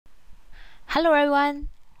Hello everyone!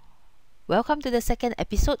 Welcome to the second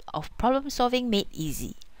episode of Problem Solving Made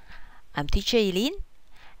Easy. I'm teacher Eileen,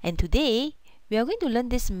 and today we are going to learn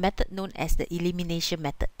this method known as the elimination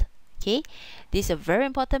method. Okay, this is a very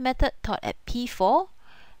important method taught at P4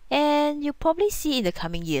 and you'll probably see in the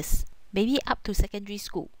coming years, maybe up to secondary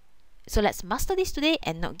school. So let's master this today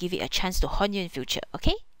and not give it a chance to haunt you in future,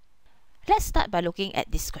 okay? Let's start by looking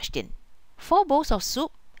at this question. 4 bowls of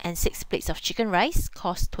soup and 6 plates of chicken rice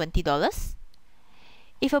cost $20.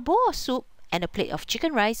 If a bowl of soup and a plate of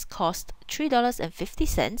chicken rice cost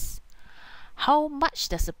 $3.50, how much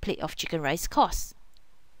does a plate of chicken rice cost?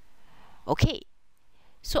 Okay,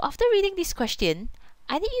 so after reading this question,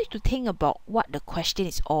 I need you to think about what the question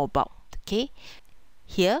is all about, okay?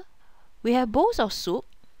 Here, we have bowls of soup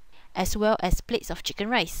as well as plates of chicken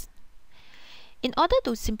rice. In order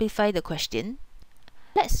to simplify the question,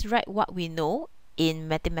 let's write what we know in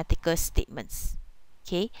mathematical statements.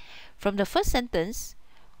 Okay, from the first sentence,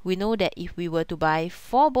 we know that if we were to buy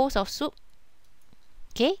 4 bowls of soup,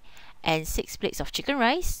 okay, and 6 plates of chicken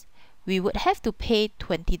rice, we would have to pay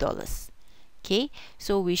 $20. Okay,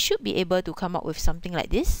 so we should be able to come up with something like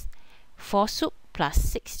this. 4 soup plus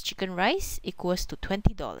 6 chicken rice equals to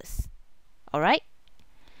 $20. Alright?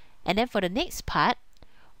 And then for the next part,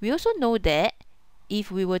 we also know that if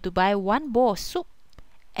we were to buy 1 bowl of soup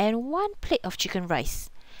and 1 plate of chicken rice,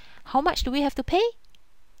 how much do we have to pay?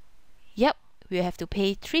 Yep, we have to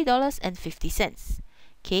pay $3.50.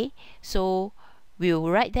 Okay, so we will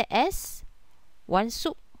write that as 1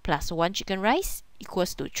 soup plus 1 chicken rice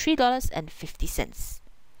equals to $3.50.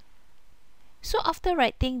 So after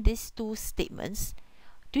writing these two statements,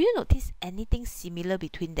 do you notice anything similar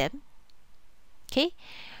between them? Okay,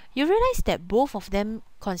 you realize that both of them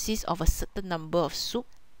consist of a certain number of soup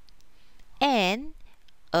and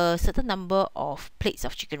a certain number of plates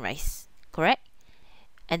of chicken rice, correct?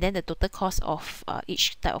 And then the total cost of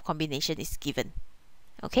each type of combination is given.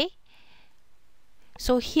 Okay?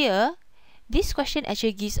 So here, this question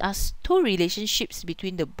actually gives us 2 relationships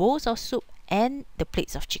between the bowls of soup and the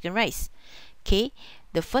plates of chicken rice. Okay?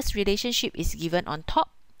 The first relationship is given on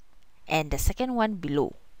top and the second one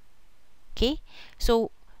below. Okay?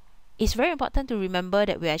 So it's very important to remember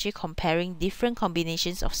that we're actually comparing different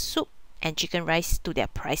combinations of soup and chicken rice to their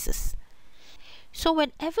prices. So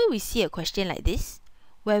whenever we see a question like this,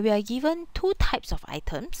 where we are given 2 types of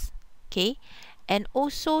items, okay, and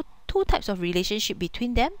also 2 types of relationship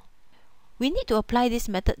between them, we need to apply this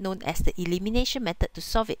method known as the elimination method to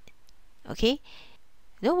solve it. Okay,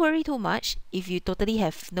 don't worry too much if you totally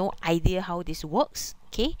have no idea how this works,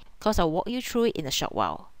 okay, because I'll walk you through it in a short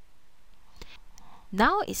while.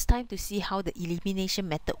 Now it's time to see how the elimination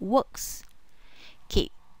method works.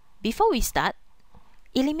 Okay, before we start,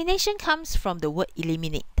 elimination comes from the word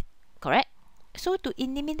eliminate, correct? So to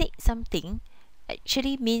eliminate something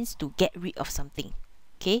actually means to get rid of something.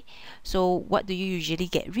 Okay, so what do you usually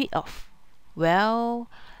get rid of? Well,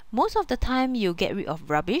 most of the time you get rid of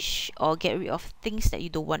rubbish or get rid of things that you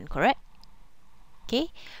don't want, correct? Okay,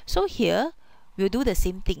 so here we'll do the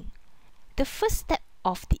same thing. The first step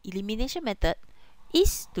of the elimination method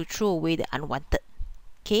is to throw away the unwanted.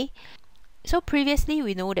 Okay, so previously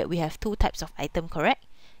we know that we have 2 types of item, correct?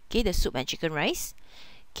 Okay, the soup and chicken rice.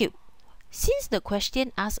 Okay, since the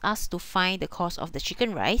question asks us to find the cost of the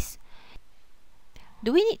chicken rice,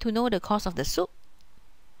 do we need to know the cost of the soup?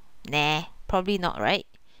 Nah, probably not, right?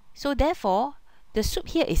 So therefore, the soup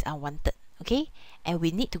here is unwanted, okay? And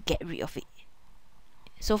we need to get rid of it.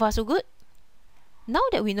 So far so good? Now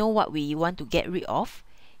that we know what we want to get rid of,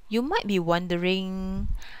 you might be wondering,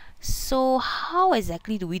 so how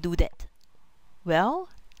exactly do we do that? Well,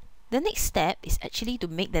 the next step is actually to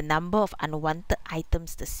make the number of unwanted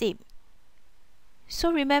items the same. So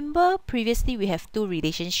remember, previously we have 2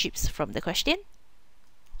 relationships from the question.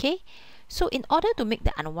 Okay, so in order to make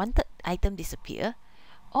the unwanted item disappear,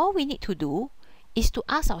 all we need to do is to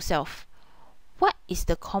ask ourselves, what is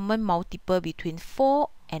the common multiple between 4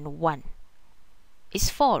 and 1? It's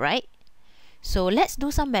 4, right? So let's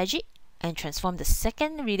do some magic and transform the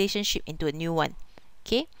second relationship into a new one.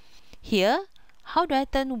 Okay, here, how do I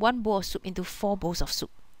turn 1 bowl of soup into 4 bowls of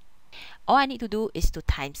soup? All I need to do is to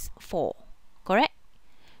times 4, correct?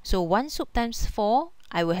 So 1 soup times 4,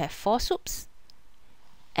 I will have 4 soups.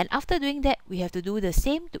 And after doing that, we have to do the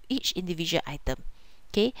same to each individual item.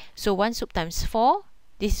 Okay, so 1 soup times 4,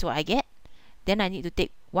 this is what I get. Then I need to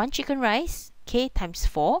take 1 chicken rice, okay, times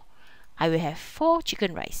 4, I will have 4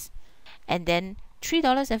 chicken rice. And then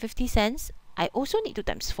 $3.50, I also need to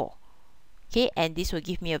times 4. Okay, and this will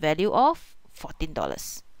give me a value of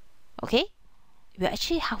 $14. Okay, we're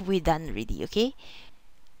actually halfway done already, okay?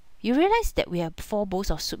 You realize that we have 4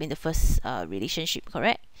 bowls of soup in the first relationship,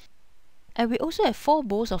 correct? And we also have 4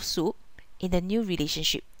 bowls of soup in the new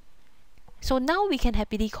relationship. So now we can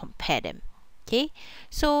happily compare them. Okay,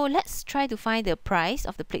 so let's try to find the price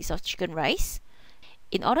of the plates of chicken rice.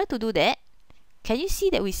 In order to do that, can you see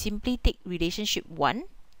that we simply take relationship 1,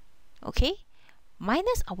 okay,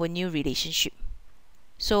 minus our new relationship.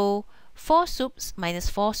 So 4 soups minus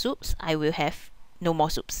 4 soups, I will have no more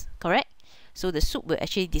soups, correct? So the soup will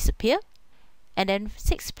actually disappear. And then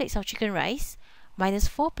 6 plates of chicken rice minus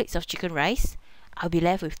 4 plates of chicken rice, I'll be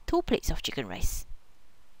left with 2 plates of chicken rice.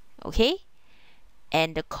 Okay?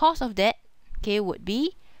 And the cost of that, okay, would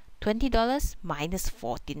be $20 minus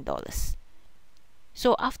 $14.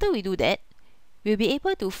 So after we do that, we'll be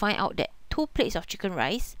able to find out that 2 plates of chicken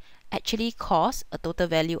rice actually cost a total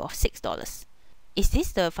value of $6. Is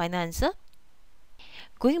this the final answer?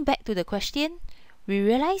 Going back to the question, we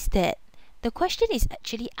realize that the question is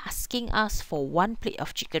actually asking us for 1 plate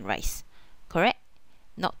of chicken rice, correct?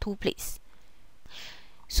 Not 2 plates.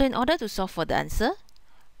 So in order to solve for the answer,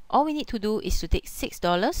 all we need to do is to take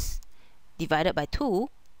 $6 divided by 2,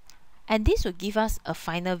 and this will give us a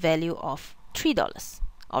final value of $3.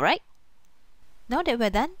 Alright? Now that we're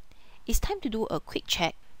done, it's time to do a quick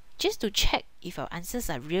check, just to check if our answers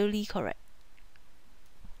are really correct.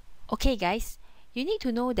 Okay guys, you need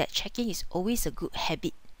to know that checking is always a good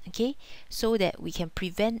habit, okay? So that we can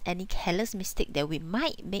prevent any careless mistake that we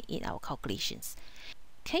might make in our calculations.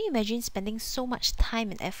 Can you imagine spending so much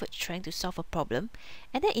time and effort trying to solve a problem,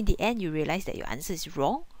 and then in the end you realize that your answer is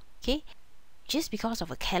wrong, okay? Just because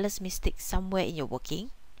of a careless mistake somewhere in your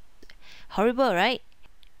working? Horrible, right?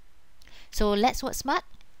 So let's work smart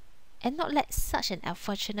and not let such an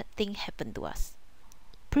unfortunate thing happen to us.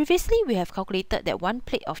 Previously, we have calculated that 1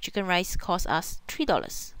 plate of chicken rice cost us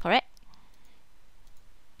 $3, correct?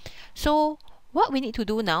 So what we need to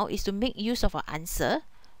do now is to make use of our answer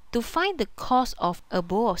to find the cost of a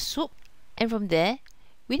bowl of soup, and from there,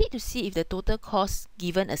 we need to see if the total cost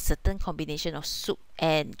given a certain combination of soup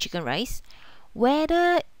and chicken rice,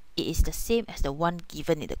 whether it is the same as the one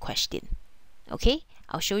given in the question. Okay,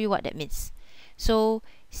 I'll show you what that means. So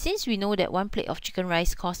since we know that 1 plate of chicken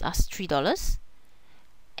rice costs us $3,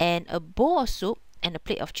 and a bowl of soup and a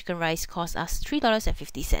plate of chicken rice costs us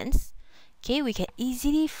 $3.50, okay, we can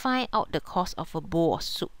easily find out the cost of a bowl of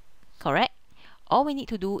soup, correct? All we need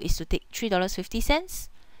to do is to take $3.50,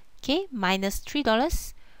 okay, minus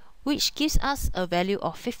 $3, which gives us a value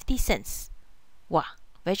of 50 cents. Wow,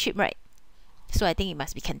 very cheap, right? So I think it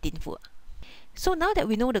must be canteen food. So now that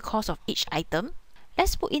we know the cost of each item,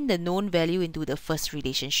 let's put in the known value into the first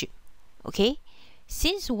relationship. Okay,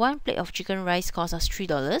 since 1 plate of chicken rice costs us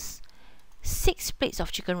 $3, 6 plates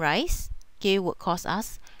of chicken rice, okay, would cost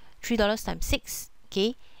us $3 times 6,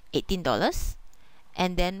 okay, $18.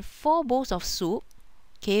 And then 4 bowls of soup,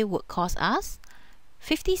 okay, would cost us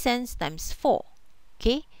 50 cents times 4,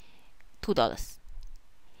 okay, $2.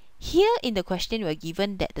 Here in the question, we are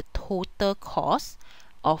given that the total cost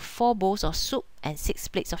of 4 bowls of soup and 6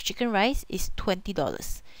 plates of chicken rice is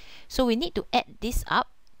 $20. So we need to add this up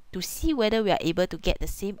to see whether we are able to get the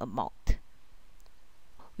same amount.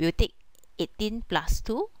 We will take 18 plus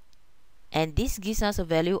 2, and this gives us a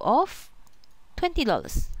value of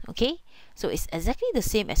 $20. Okay, so it's exactly the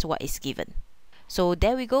same as what is given. So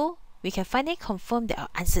there we go, we can finally confirm that our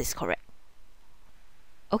answer is correct.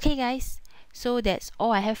 Okay guys, so that's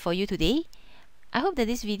all I have for you today. I hope that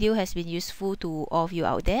this video has been useful to all of you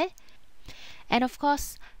out there. And of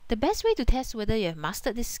course, the best way to test whether you have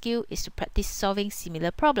mastered this skill is to practice solving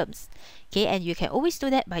similar problems. Okay, and you can always do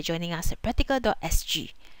that by joining us at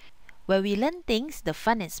practical.sg, where we learn things the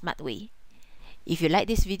fun and smart way. If you like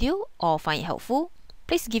this video or find it helpful,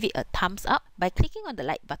 please give it a thumbs up by clicking on the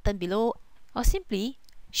like button below, or simply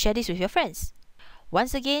share this with your friends.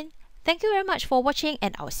 Once again, thank you very much for watching,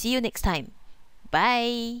 and I'll see you next time.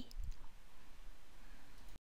 Bye!